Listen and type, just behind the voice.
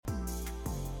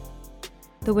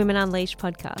the Women Unleashed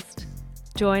podcast.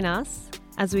 Join us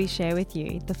as we share with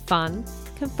you the fun,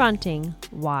 confronting,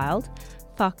 wild,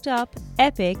 fucked up,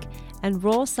 epic, and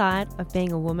raw side of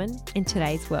being a woman in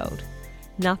today's world.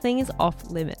 Nothing is off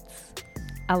limits.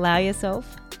 Allow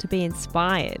yourself to be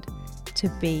inspired, to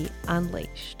be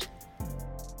unleashed.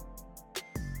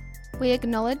 We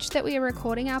acknowledge that we are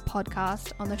recording our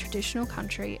podcast on the traditional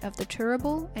country of the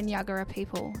Turrbal and Yagara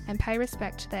people and pay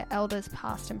respect to their elders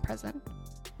past and present.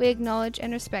 We acknowledge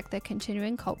and respect their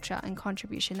continuing culture and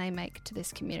contribution they make to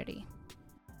this community.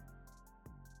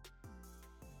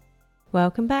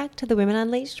 Welcome back to the Women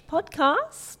Unleashed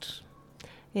podcast.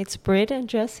 It's Brit and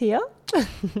Jess here.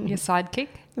 Your sidekick?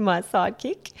 My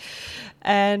sidekick.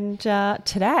 And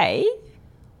today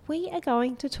we are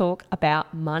going to talk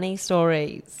about money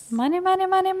stories. Money, money,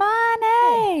 money,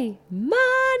 money.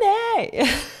 Money!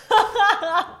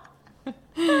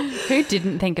 Who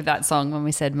didn't think of that song when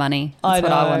we said money? That's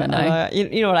what I want to know.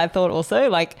 You know what I thought also?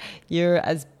 Like, you're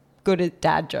as good at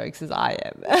dad jokes as I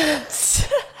am.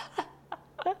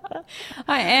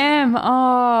 I am. Oh,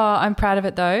 I'm proud of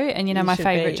it though. And you know, You my should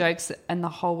favourite be. jokes in the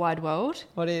whole wide world?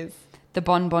 What is? The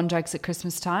Bon jokes at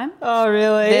Christmas time. Oh,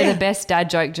 really? They're the best dad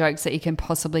jokes that you can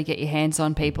possibly get your hands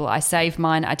on, people. I save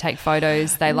mine. I take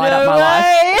photos. They light up my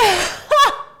life.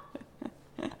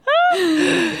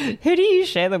 Who do you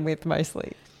share them with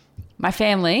mostly? My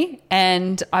family,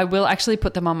 and I will actually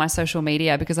put them on my social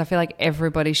media because I feel like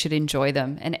everybody should enjoy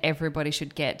them and everybody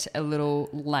should get a little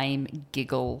lame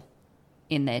giggle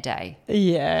in their day.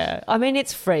 Yeah. I mean,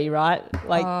 it's free, right?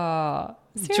 Like,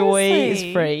 joy is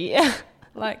seriously? free.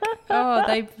 Like, oh,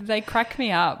 they crack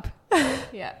me up.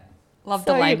 Yeah. Love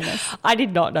the lameness. I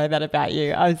did not know that about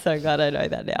you. I'm so glad I know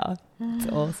that now. It's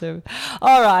awesome.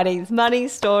 Alrighty, money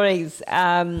stories.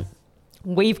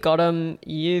 We've got them.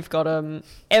 You've got them.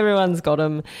 Everyone's got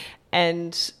them.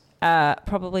 And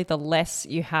probably the less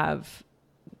you have,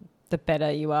 the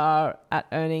better you are at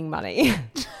earning money,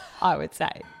 I would say.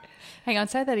 Hang on,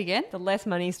 say that again. The less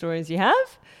money stories you have,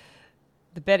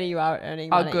 the better you are at earning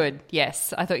money. Oh, good.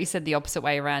 Yes. I thought you said the opposite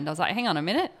way around. I was like, hang on a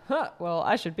minute. Huh, well,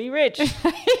 I should be rich.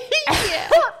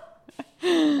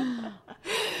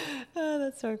 Oh,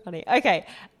 that's so funny. Okay.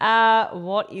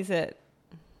 What is it?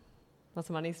 What's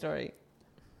a money story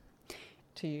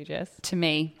to you, Jess? To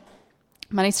me,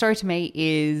 money story to me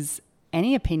is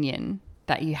any opinion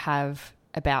that you have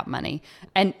about money.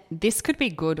 And this could be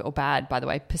good or bad, by the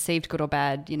way, perceived good or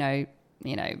bad,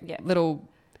 little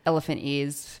elephant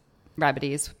ears, rabbit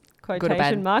ears, good or bad.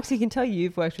 Quotation marks. You can tell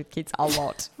you've worked with kids a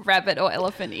lot. Rabbit or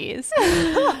elephant ears.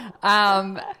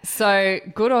 So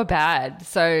good or bad.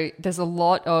 So there's a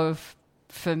lot of,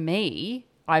 for me,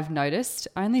 I've noticed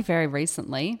only very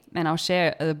recently, and I'll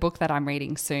share the book that I'm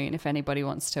reading soon if anybody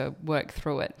wants to work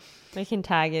through it. We can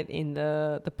tag it in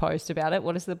the post about it.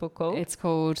 What is the book called? It's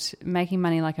called Making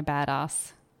Money Like a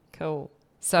Badass. Cool.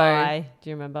 So By, do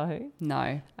you remember who?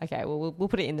 no. Okay, well, we'll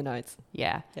put it in the notes.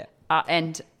 Yeah. Yeah.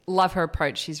 And love her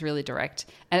approach. She's really direct.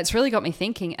 And it's really got me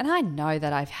thinking. And I know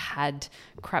that I've had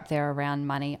crap there around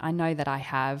money. I know that I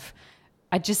have.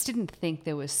 I just didn't think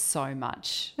there was so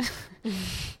much.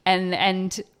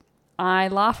 and I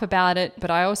laugh about it,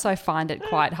 but I also find it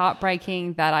quite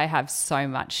heartbreaking that I have so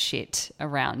much shit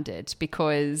around it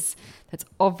because that's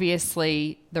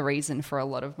obviously the reason for a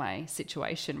lot of my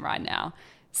situation right now.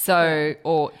 So,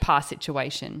 or past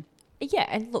situation. Yeah,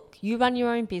 and look, you run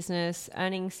your own business,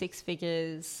 earning six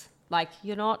figures. Like,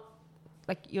 you're not,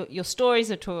 like, your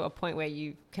stories are to a point where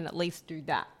you can at least do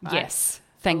that. Right? Yes.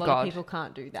 Thank a lot God. of people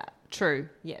can't do that. True.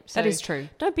 Yeah, That is true.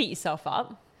 Don't beat yourself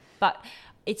up, but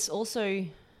it's also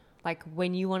like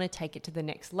when you want to take it to the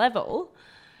next level,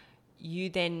 you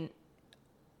then,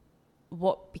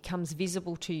 what becomes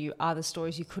visible to you are the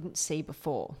stories you couldn't see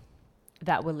before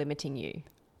that were limiting you.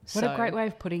 What a great way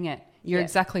of putting it. You're Yeah.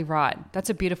 exactly right. That's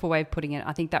a beautiful way of putting it.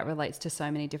 I think that relates to so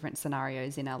many different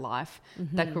scenarios in our life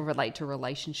that could relate to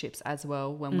relationships as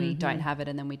well when we don't have it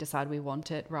and then we decide we want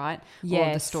it, right? Or the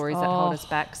Yes. stories that hold us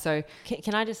back. So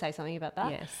Can I just say something about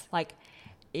that? Yes. Like,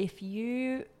 if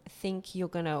you think you're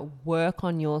going to work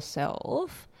on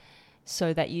yourself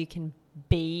so that you can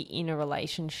be in a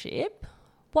relationship,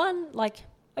 one, like,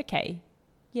 okay,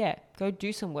 yeah, go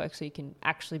do some work so you can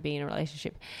actually be in a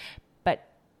relationship. But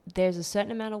there's a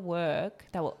certain amount of work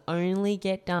that will only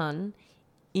get done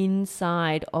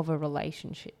inside of a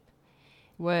relationship.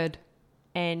 word.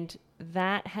 And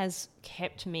that has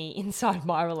kept me inside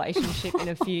my relationship in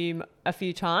a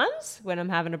few times when I'm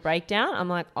having a breakdown. I'm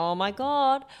like, oh my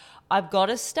God, I've got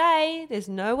to stay. There's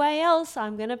no way else.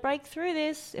 I'm going to break through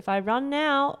this. If I run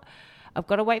now, I've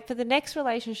got to wait for the next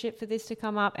relationship for this to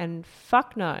come up, and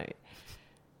fuck no.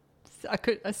 I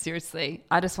could seriously,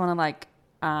 I just want to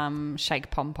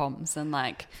shake pom-poms and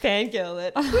like Fangirl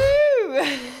it.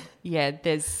 Woo! yeah,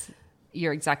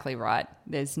 you're exactly right.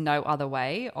 There's no other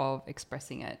way of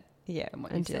expressing it. Yeah, than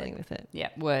what and you've said. dealing with it. Yeah,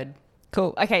 word.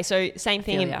 Cool. Okay, so same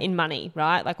thing feel ya. in money,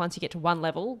 right? Like once you get to one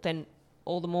level, then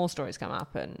all the more stories come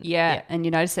up. And Yeah, and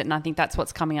you notice it, and I think that's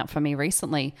what's coming up for me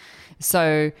recently.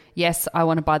 So, yes, I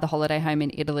want to buy the holiday home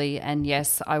in Italy, and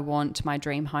yes, I want my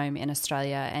dream home in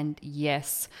Australia, and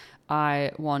yes,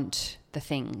 I want the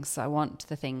things. I want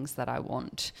the things that I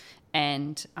want,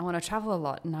 and I want to travel a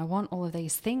lot, and I want all of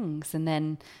these things. And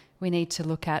then we need to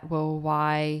look at, well,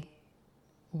 why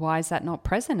is that not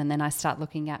present? And then I start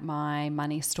looking at my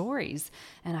money stories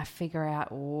and I figure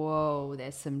out, whoa,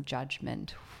 there's some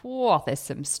judgment. Whoa, there's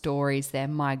some stories there.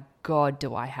 My God,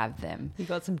 do I have them? You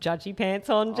got some judgy pants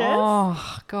on, Jess?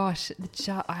 Oh, gosh,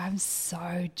 I'm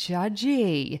so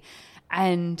judgy.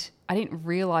 And I didn't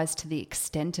realize to the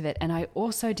extent of it. And I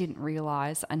also didn't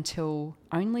realize until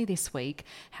only this week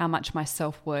how much my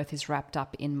self-worth is wrapped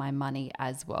up in my money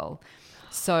as well.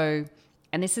 So...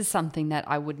 And this is something that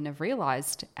I wouldn't have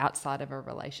realized outside of a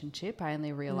relationship. I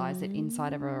only realized it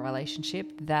inside of a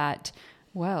relationship that,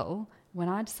 well, when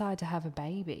I decide to have a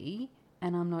baby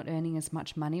and I'm not earning as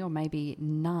much money or maybe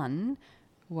none,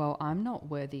 well, I'm not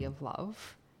worthy of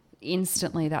love.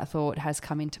 Instantly that thought has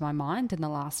come into my mind in the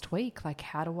last week. Like,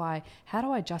 how do I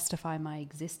justify my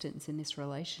existence in this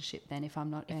relationship then if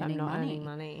I'm not earning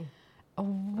money? Oh,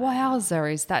 wowzer,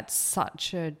 is that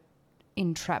such a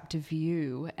entrapped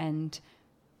view? And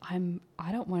I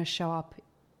don't want to show up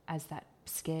as that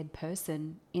scared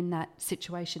person in that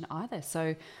situation either.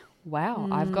 So, wow,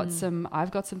 I've got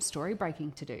some story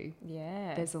breaking to do.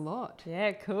 Yeah. There's a lot.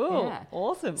 Yeah, cool. Yeah.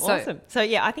 Awesome. So,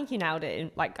 yeah, I think you nailed it.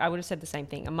 And, like, I would have said the same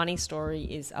thing. A money story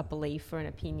is a belief or an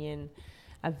opinion,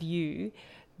 a view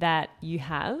that you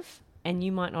have, and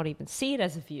you might not even see it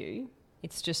as a view.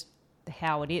 It's just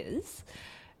how it is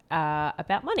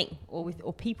about money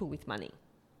or people with money.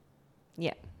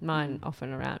 Yeah, mine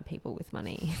often around people with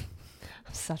money.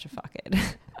 I'm such a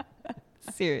fuckhead.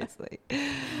 Seriously.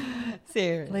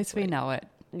 At least we know it.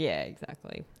 Yeah,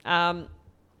 exactly. All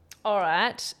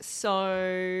right.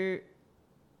 So,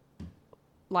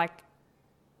 like,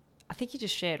 I think you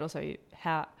just shared also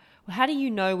how do you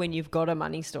know when you've got a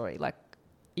money story? Like,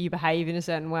 you behave in a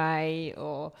certain way,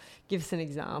 or give us an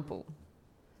example.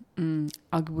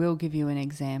 I will give you an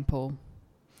example.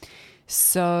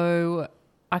 So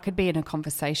I could be in a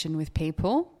conversation with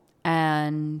people,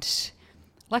 and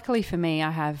luckily for me,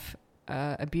 I have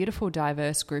a beautiful,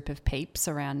 diverse group of peeps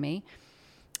around me,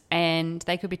 and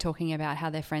they could be talking about how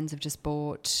their friends have just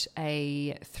bought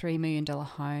a $3 million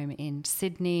home in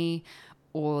Sydney,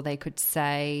 or they could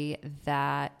say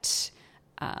that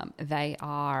they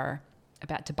are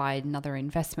about to buy another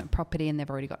investment property and they've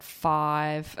already got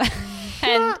 5.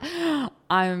 And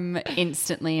I'm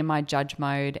instantly in my judge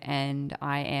mode and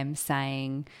I am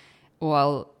saying,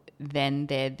 well, then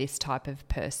they're this type of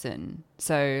person.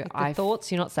 So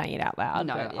thoughts, you're not saying it out loud.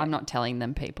 No, but, yeah. I'm not telling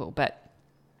them people, but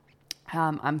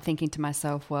I'm thinking to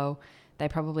myself, well, they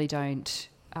probably don't,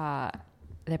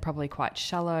 they're probably quite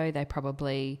shallow. They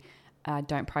probably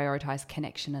don't prioritize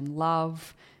connection and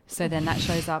love. So then that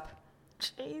shows up.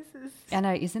 Jesus. I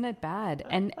know, isn't it bad?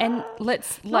 And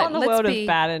let's not in the world be of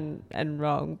bad and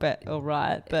wrong, but all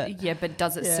right. But yeah, but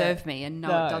does it serve me? And no,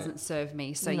 it doesn't serve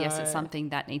me. So yes, No. it's something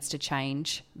that needs to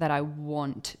change, that I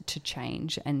want to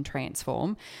change and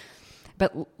transform.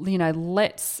 But you know,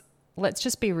 let's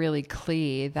just be really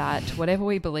clear that whatever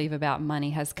we believe about money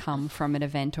has come from an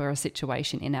event or a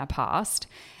situation in our past,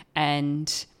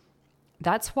 and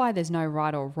that's why there's no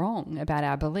right or wrong about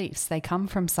our beliefs. They come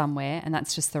from somewhere, and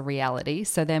that's just the reality.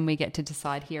 So then we get to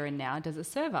decide here and now, does it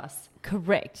serve us?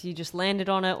 correct. You just landed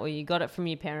on it, or you got it from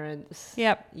your parents.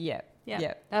 Yep. Yep.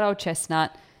 That old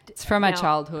chestnut. It's from my Now,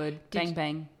 childhood. did Bang, you-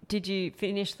 bang. Did you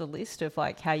finish the list of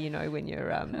like how you know when you're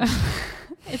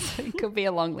It could be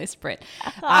a long list, Brett.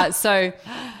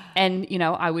 And, you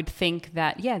know, I would think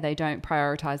that, yeah, they don't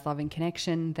prioritize love and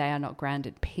connection. They are not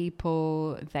grounded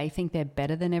people. They think they're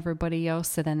better than everybody else.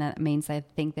 So then that means they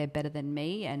think they're better than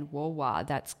me. And whoa,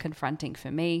 that's confronting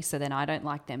for me. So then I don't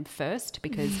like them first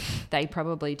because they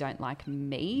probably don't like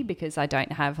me because I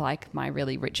don't have like my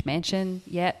really rich mansion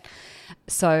yet.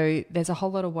 So there's a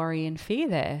whole lot of worry and fear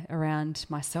there around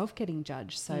myself getting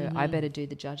judged. So I better do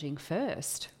the judging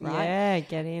first, right? Yeah,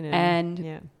 get in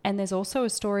And there's also a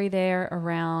story there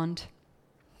around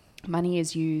money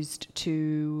is used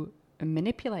to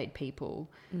manipulate people.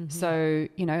 So,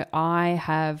 you know, I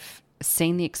have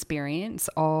seen the experience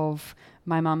of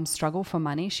my mum struggled for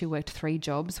money. She worked 3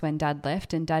 jobs when Dad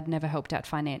left, and Dad never helped out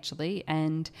financially.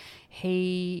 And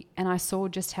I saw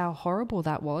just how horrible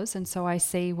that was. And so I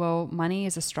see, well, money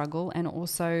is a struggle, and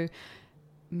also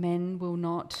men will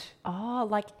not. Oh,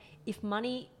 like if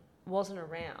money wasn't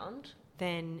around,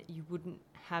 then you wouldn't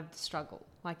have the struggle.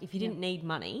 Like if you didn't need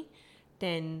money,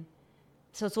 then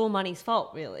so it's all money's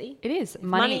fault, really. It is.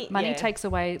 Money takes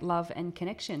away love and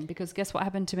connection, because guess what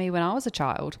happened to me when I was a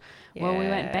child? Well, we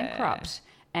went bankrupt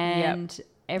and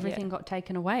everything got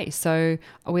taken away. So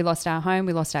we lost our home,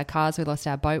 we lost our cars, we lost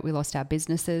our boat, we lost our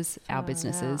businesses,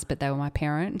 but they were my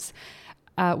parents.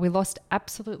 We lost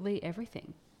absolutely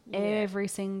everything. Every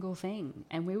single thing.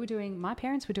 And my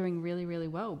parents were doing really, really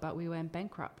well, but we went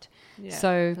bankrupt. Yeah.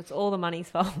 So it's all the money's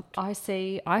fault. I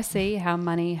see how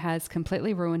money has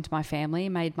completely ruined my family,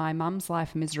 made my mum's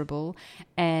life miserable,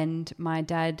 and my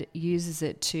dad uses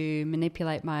it to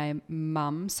manipulate my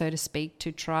mum, so to speak,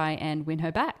 to try and win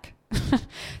her back.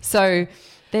 So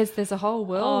there's a whole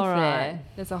world there.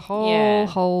 There's a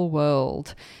whole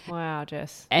world. Wow,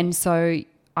 Jess. And so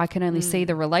I can only see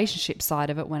the relationship side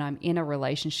of it when I'm in a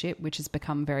relationship, which has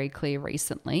become very clear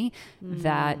recently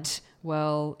that,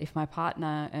 well, if my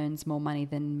partner earns more money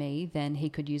than me, then he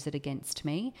could use it against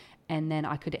me, and then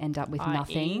I could end up with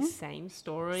nothing. Same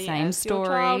story. Same story. Your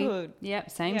childhood.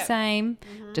 Yep, same,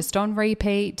 just on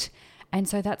repeat. And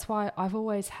so that's why I've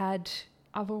always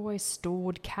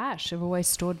stored cash. I've always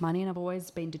stored money, and I've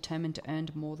always been determined to earn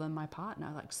more than my partner,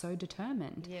 like so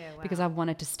determined. Yeah, wow. Because I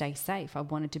wanted to stay safe. I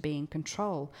wanted to be in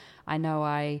control. I know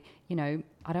I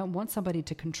don't want somebody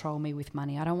to control me with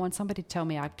money. I don't want somebody to tell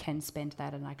me I can spend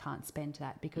that and I can't spend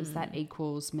that, because that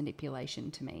equals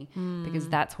manipulation to me, because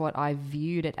that's what I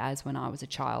viewed it as when I was a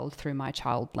child through my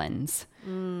child lens.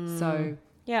 So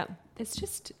yeah.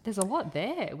 There's a lot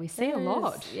there. We see a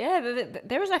lot. Yeah,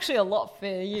 there is actually a lot for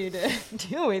you to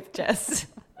deal with, Jess.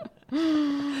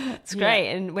 It's great.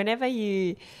 Yeah. And whenever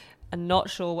you are not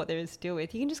sure what there is to deal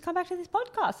with, you can just come back to this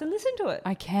podcast and listen to it.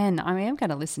 I can. I am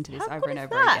going to listen to this over and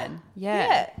over again.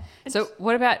 Yeah. So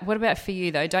what about for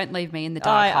you though? Don't leave me in the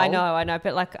dark hole. I know.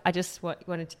 But like, I just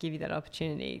wanted to give you that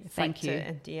opportunity. Thank you. To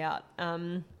empty out. How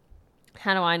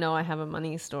do I know I have a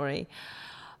money story?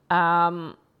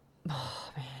 Oh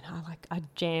man, I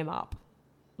jam up,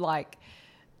 like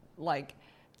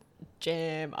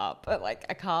jam up.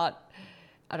 Like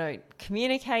I don't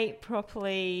communicate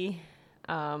properly.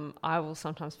 I will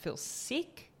sometimes feel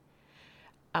sick.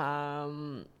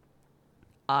 I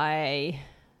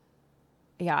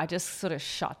just sort of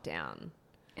shut down.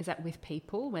 Is that with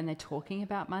people when they're talking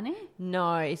about money?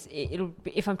 No, it'll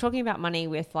be, if I'm talking about money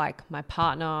with like my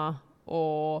partner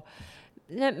or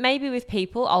maybe with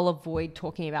people, I'll avoid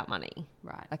talking about money.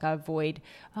 Right. Like I avoid,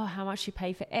 how much you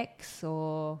pay for X,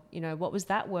 or, what was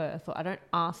that worth? Or I don't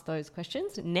ask those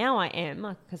questions. Now I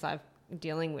am, because I'm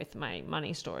dealing with my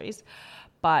money stories.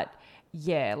 But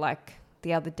yeah, like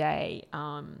the other day,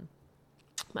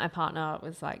 my partner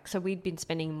was like, so we'd been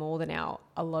spending more than our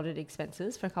allotted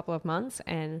expenses for a couple of months.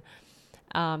 And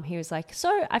he was like,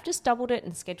 so I've just doubled it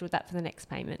and scheduled that for the next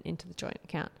payment into the joint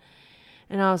account.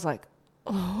 And I was like,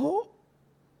 oh.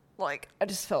 Like, I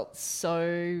just felt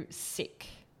so sick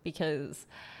because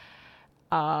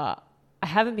I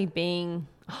haven't been being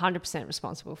 100%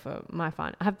 responsible for my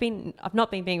I've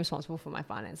not been being responsible for my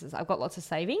finances. I've got lots of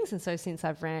savings, and so since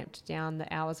I've ramped down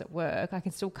the hours at work, I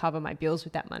can still cover my bills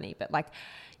with that money. But like,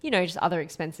 just other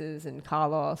expenses and car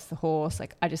loss, the horse,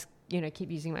 like I just, keep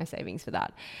using my savings for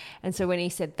that. And so when he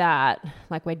said that,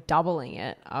 like we're doubling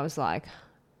it, I was like,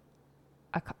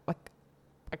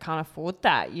 I can't afford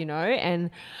that, and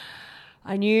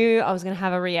I knew I was going to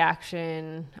have a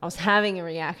reaction. I was having a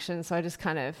reaction, so I just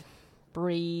kind of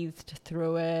breathed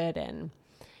through it and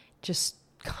just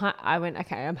I went,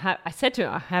 okay, I said to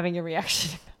him, I'm having a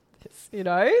reaction about this,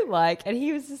 and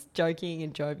he was just joking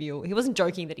and jovial. He wasn't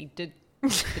joking that he did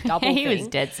the double he thing. was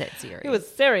dead set serious. He was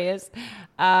serious.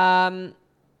 But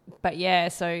yeah,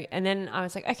 so, and then I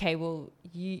was like, okay, well,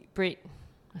 Britt,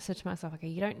 I said to myself, okay,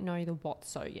 you don't know the what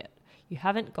so yet. You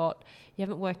haven't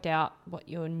worked out what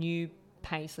your new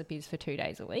pay slip is for 2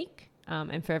 days a week.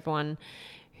 And for everyone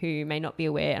who may not be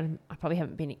aware, and I probably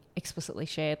haven't been explicitly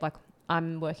shared, like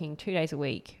I'm working 2 days a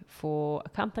week for a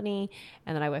company,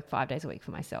 and then I work 5 days a week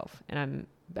for myself. And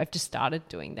I've just started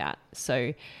doing that.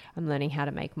 So I'm learning how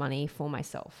to make money for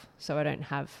myself. So I don't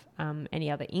have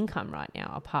any other income right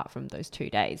now apart from those 2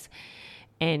 days.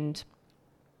 And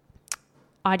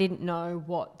I didn't know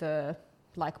what the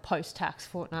post-tax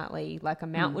fortnightly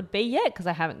amount would be yet, because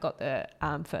I haven't got the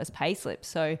first pay slip.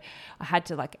 So I had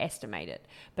to estimate it.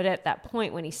 But at that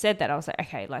point when he said that, I was like,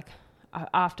 okay,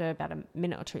 after about a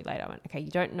minute or two later, I went, okay,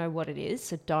 you don't know what it is,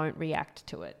 so don't react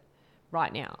to it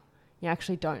right now. You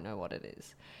actually don't know what it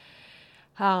is.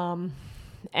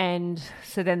 And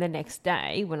so then the next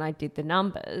day when I did the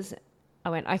numbers, I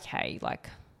went, okay, like,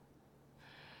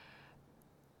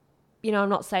 you know, I'm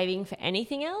not saving for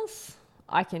anything else.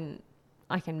 I can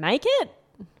make it,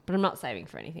 but I'm not saving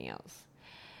for anything else,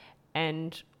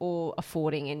 or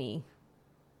affording any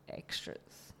extras.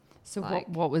 So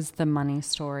what was the money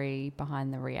story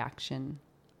behind the reaction?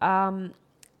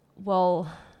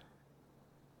 Well,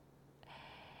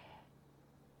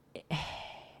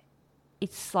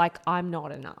 it's like I'm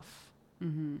not enough.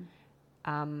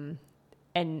 Mm-hmm.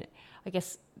 And I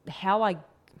guess how I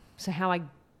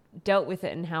dealt with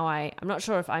it and I'm not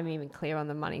sure if I'm even clear on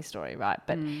the money story, right?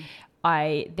 But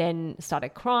I then started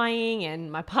crying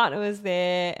and my partner was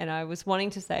there and I was wanting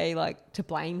to say, like, to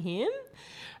blame him.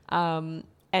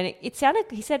 And it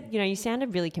sounded, he said, you know, you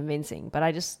sounded really convincing, but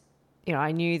I just, you know,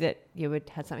 I knew that you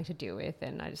had something to deal with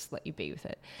and I just let you be with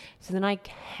it. So then I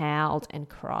howled and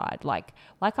cried like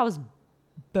I was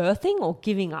birthing or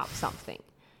giving up something.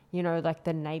 You know, like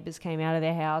the neighbors came out of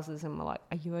their houses and were like,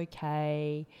 are you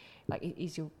okay? Like,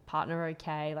 is your partner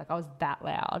okay? Like, I was that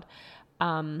loud.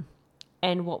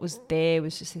 And what was there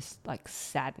was just this like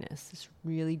sadness, this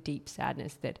really deep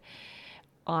sadness that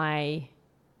I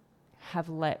have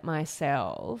let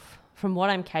myself, from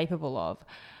what I'm capable of,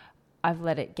 I've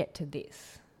let it get to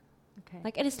this. Okay.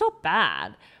 Like, and it's not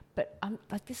bad, but I'm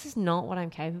like, this is not what I'm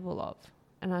capable of.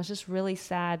 And I was just really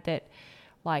sad that,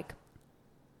 like,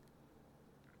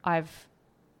 I've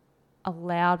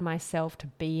allowed myself to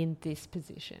be in this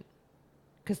position,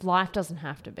 because life doesn't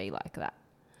have to be like that.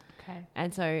 Okay.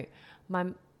 And so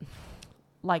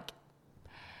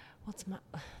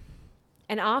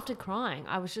and after crying,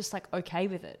 I was just like, okay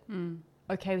with it.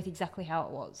 Okay with exactly how it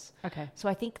was. Okay. So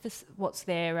I think what's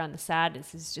there around the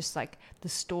sadness is just like the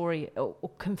story or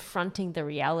confronting the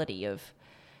reality of,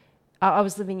 I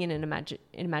was living in an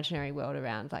imaginary world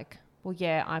around like, well,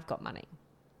 yeah, I've got money.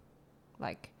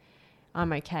 Like,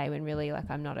 I'm okay, when really, like,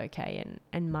 I'm not okay.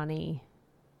 And money,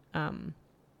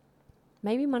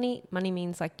 maybe money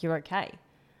means like you're okay.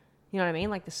 You know what I mean?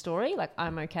 Like the story, like,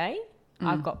 I'm okay.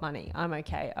 I've got money. I'm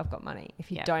okay. I've got money.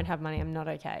 If you don't have money, I'm not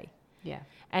okay. Yeah.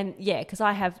 And yeah, because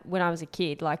when I was a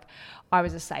kid, like, I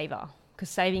was a saver, because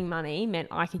saving money meant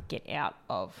I could get out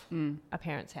of a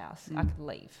parent's house. I could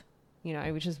leave, you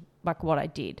know, which is like what I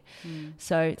did.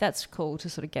 So that's cool to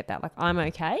sort of get that. Like, I'm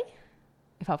okay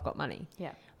if I've got money.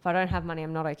 Yeah. If I don't have money,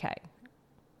 I'm not okay.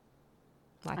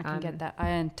 Like, I can get that.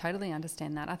 I totally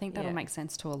understand that. I think that'll make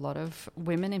sense to a lot of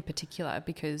women in particular,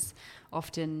 because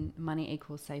often money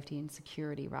equals safety and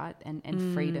security, right? And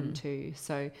freedom too.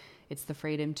 So it's the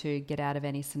freedom to get out of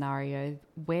any scenario.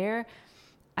 Where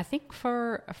I think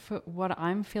for what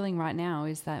I'm feeling right now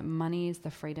is that money is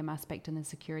the freedom aspect and the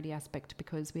security aspect,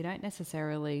 because we don't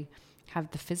necessarily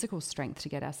have the physical strength to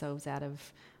get ourselves out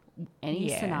of any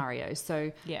scenario.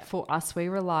 So for us, we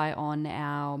rely on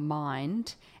our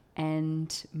mind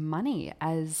and money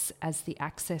as the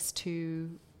access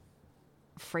to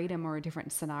freedom or a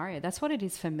different scenario. That's what it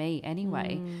is for me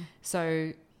anyway.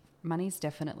 So money's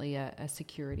definitely a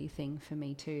security thing for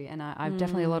me too. And I've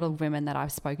definitely, a lot of women that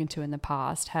I've spoken to in the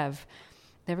past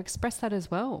they've expressed that as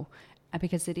well,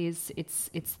 because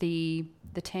it's the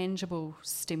tangible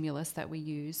stimulus that we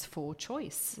use for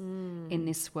choice in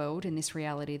this world, in this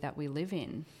reality that we live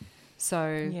in.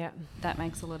 So that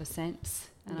makes a lot of sense.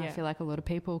 And I feel like a lot of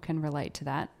people can relate to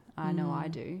that. I know I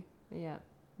do. Yeah.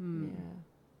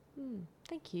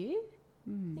 Thank you.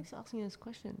 Thanks for asking those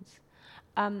questions.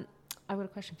 I've got a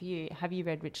question for you. Have you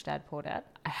read Rich Dad, Poor Dad?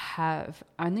 I have,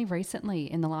 only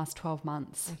recently, in the last 12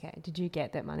 months. Okay. Did you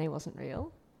get that money wasn't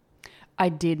real? I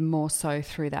did, more so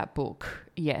through that book.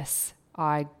 Yes.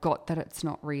 I got that it's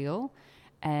not real.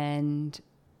 And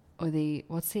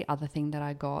what's the other thing that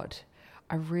I got?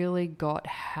 I really got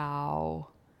how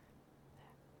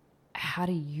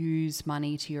to use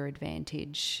money to your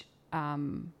advantage,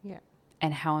 and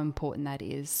how important that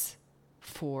is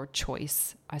for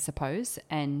choice, I suppose,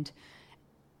 and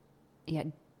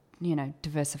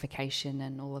diversification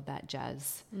and all of that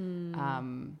jazz.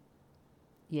 But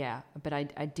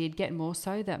I did get more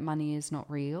so that money is not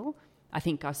real. I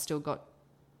think I've still got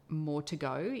more to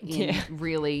go in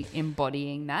really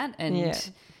embodying that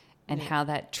and how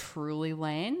that truly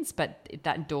lands. But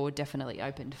that door definitely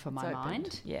opened for my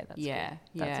mind. Yeah, that's good.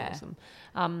 That's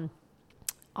awesome.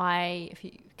 A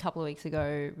couple of weeks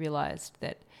ago realised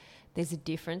that there's a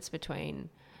difference between,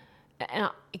 and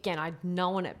again, I'd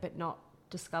known it but not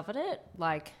discovered it,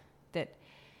 like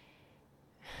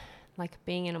like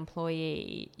being an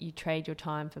employee, you trade your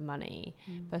time for money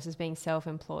versus being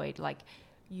self-employed. Like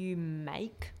you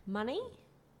make money.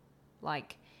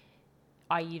 Like,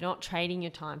 are you not trading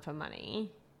your time for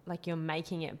money? Like you're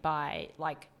making it by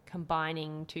like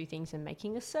combining two things and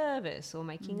making a service or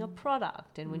making a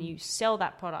product. And when you sell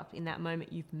that product in that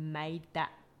moment, you've made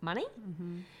that money.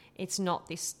 It's not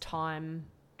this time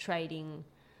trading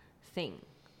thing.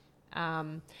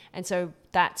 And so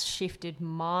that's shifted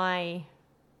my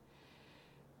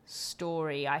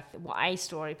story, a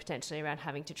story potentially around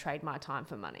having to trade my time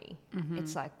for money.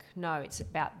 It's like, no, it's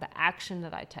about the action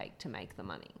that I take to make the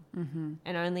money.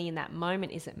 And only in that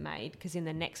moment is it made, because in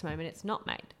the next moment it's not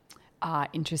made.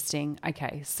 Interesting.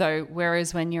 Okay. So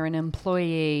whereas when you're an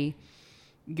employee,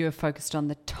 you're focused on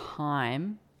the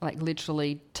time, like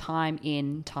literally time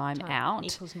in, time out.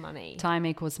 Equals money. Time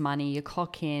equals money. You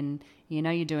clock in, you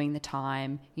know you're doing the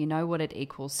time, you know what it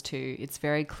equals to. It's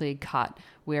very clear cut.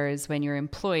 Whereas when you're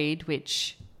employed,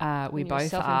 which we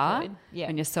both are,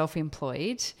 when you're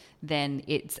self-employed, then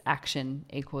it's action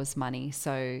equals money.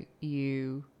 So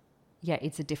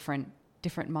it's a different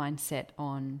mindset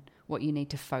on what you need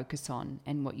to focus on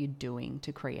and what you're doing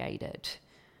to create it.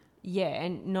 Yeah,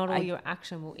 and not all your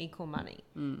action will equal money.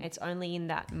 It's only in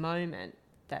that moment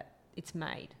that it's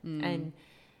made. And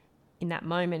in that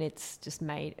moment, it's just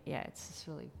made. Yeah, it's just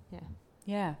really,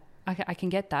 Yeah, I can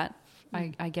get that.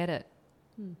 I get it.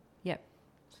 Yep.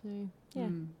 So,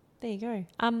 there you go.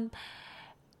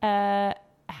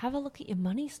 Have a look at your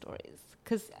money stories.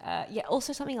 Because,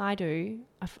 also something I do,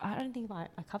 I don't think I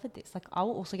covered this. Like, I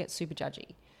will also get super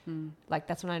judgy. Like,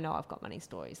 that's when I know I've got money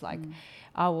stories. Like,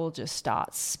 I will just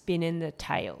start spinning the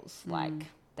tales. Like,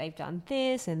 they've done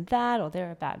this and that, or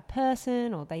they're a bad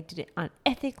person, or they did it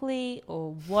unethically,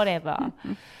 or whatever.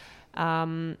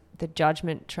 The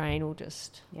judgment train will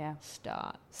just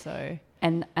start. So,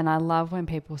 and I love when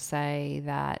people say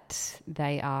that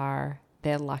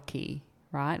they're lucky,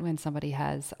 right? When somebody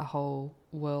has a whole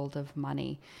world of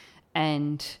money,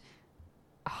 and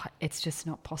it's just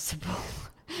not possible.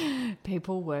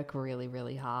 People work really,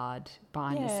 really hard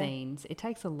behind the scenes. It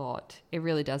takes a lot. It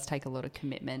really does take a lot of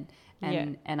commitment.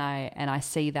 And I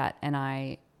see that, and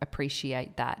I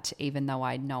appreciate that, even though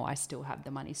I know I still have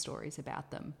the money stories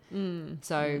about them.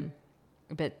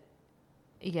 But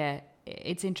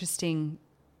it's interesting.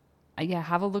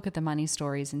 Have a look at the money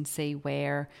stories and see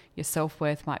where your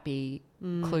self-worth might be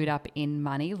clued up in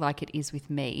money, like it is with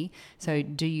me. So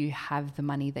do you have the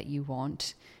money that you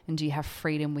want, and do you have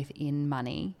freedom within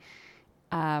money?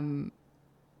 And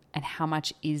how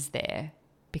much is there?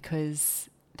 Because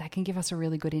that can give us a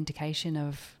really good indication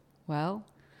of, well,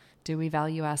 do we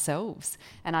value ourselves?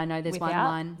 And I know there's one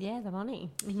line. Yeah, the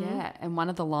money. Yeah, and one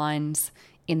of the lines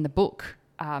in the book,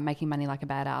 Making Money Like a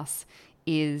Badass,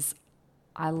 is,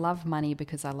 I love money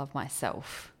because I love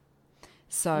myself.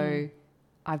 So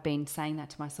I've been saying that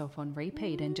to myself on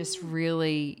repeat and just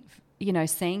really,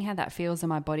 seeing how that feels in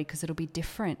my body, because it'll be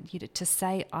different. To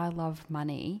say I love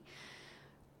money,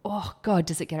 oh God,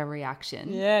 does it get a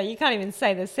reaction? Yeah, you can't even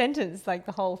say the sentence, like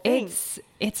the whole thing.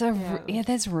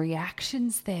 There's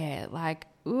reactions there, like,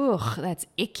 ugh, that's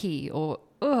icky, or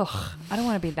ugh, I don't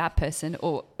want to be that person,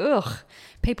 or ugh,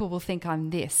 people will think I'm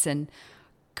this, and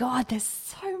God, there's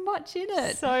so much in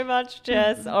it. So much,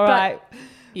 Jess. All right.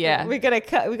 Yeah. We're gonna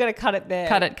cut it there.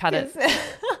 Cut it.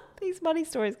 These money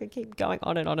stories can keep going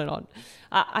on and on and on.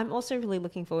 I'm also really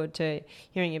looking forward to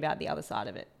hearing about the other side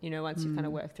of it, once you kind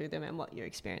of work through them and what your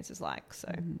experience is like. So,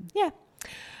 yeah.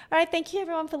 All right. Thank you,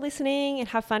 everyone, for listening, and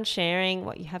have fun sharing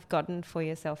what you have gotten for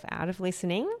yourself out of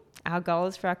listening. Our goal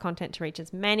is for our content to reach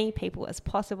as many people as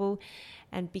possible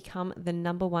and become the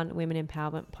 #1 women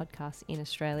empowerment podcast in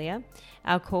Australia.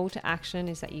 Our call to action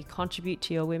is that you contribute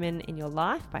to your women in your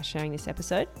life by sharing this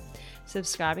episode,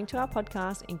 subscribing to our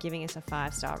podcast, and giving us a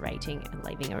 5-star rating and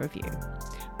leaving a review.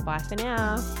 Bye for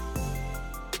now.